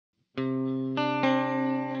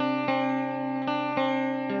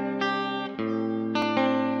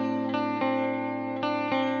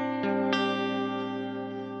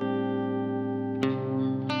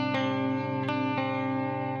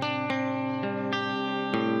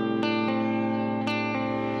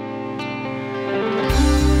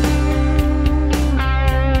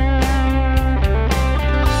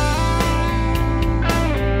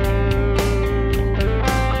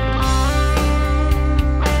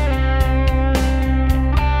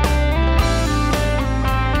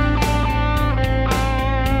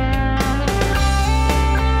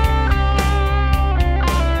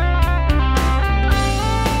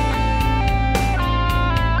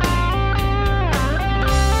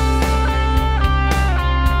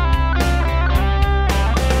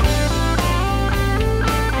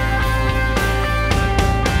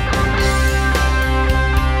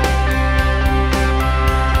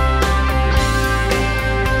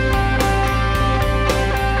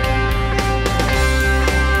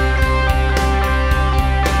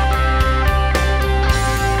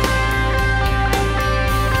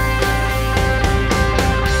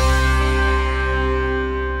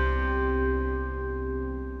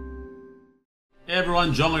Hey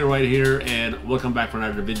everyone, Jong Uy right here, and welcome back for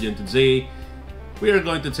another video. Today we are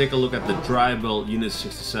going to take a look at the DRYBELL Unit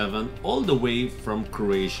 67 all the way from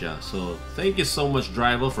Croatia. So thank you so much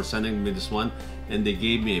DRYBELL for sending me this one, and they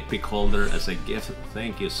gave me a pick holder as a gift.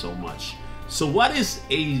 Thank you so much. So what is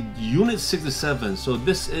a Unit 67? So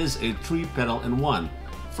this is a 3-pedal-in-1.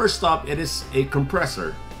 First up, it is a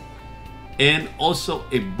compressor and also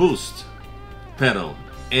a boost pedal,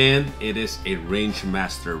 and it is a range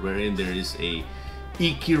master wherein there is a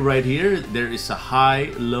EQ right here. There is a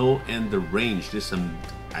high, low, and the range. This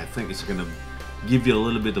I think it's gonna give you a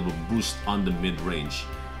little bit of a boost on the mid-range.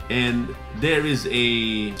 And there is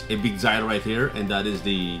a big dial right here, and that is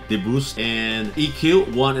the boost. And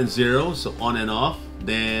EQ 1 and 0, so on and off.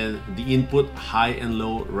 Then the input high and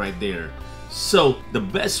low right there. So the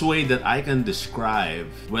best way that I can describe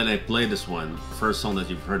when I play this one, first song that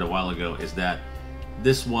you've heard a while ago, is that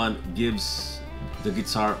this one gives the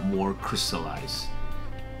guitar more crystallized,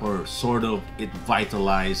 or sort of it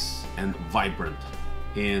vitalized and vibrant,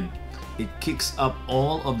 and it kicks up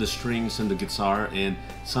all of the strings in the guitar. And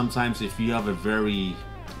sometimes if you have a very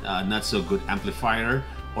not so good amplifier,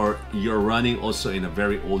 or you're running also in a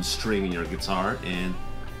very old string in your guitar, and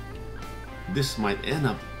this might end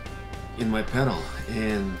up in my pedal.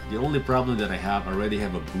 And the only problem that I already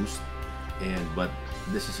have a boost, but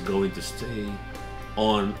this is going to stay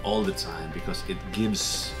on all the time because it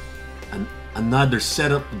gives another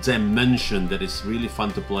setup dimension that is really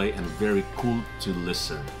fun to play and very cool to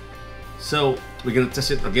listen. So we're gonna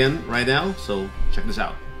test it again right now, so check this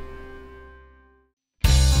out.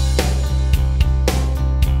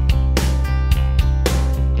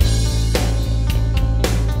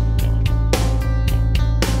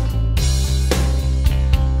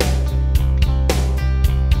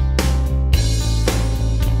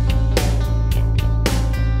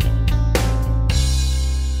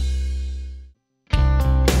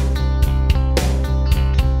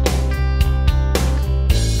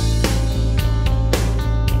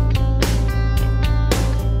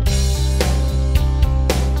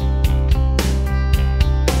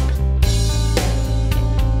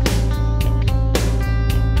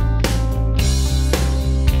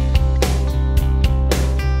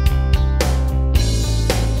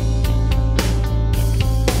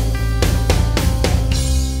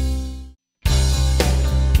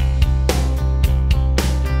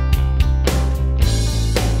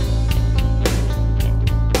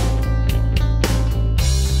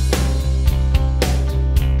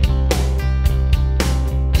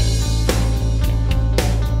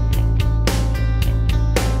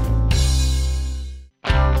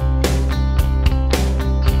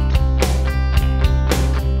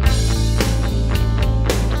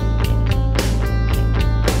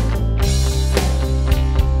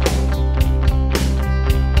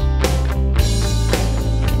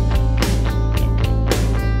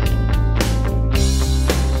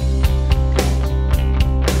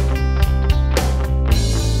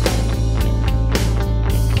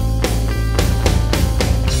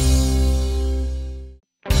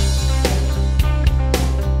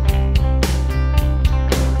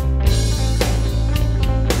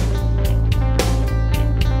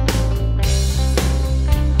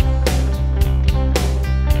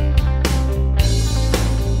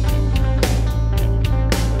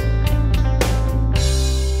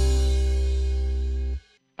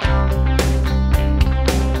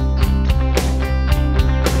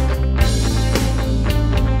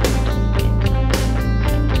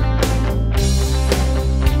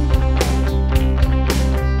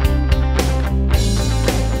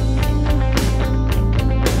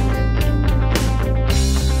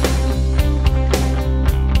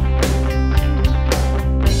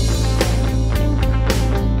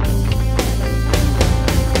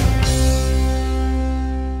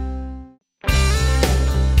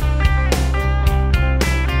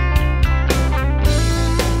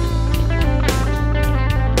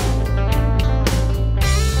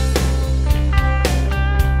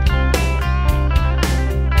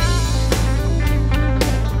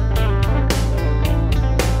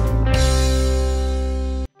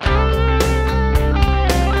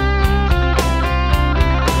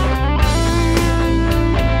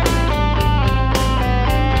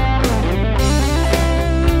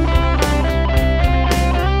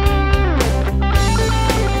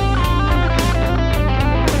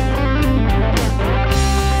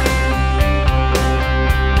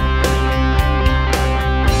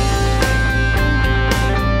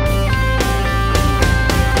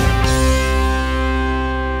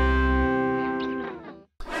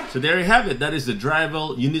 So there you have it. That is the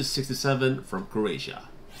DRYBELL Unit 67 from Coratia.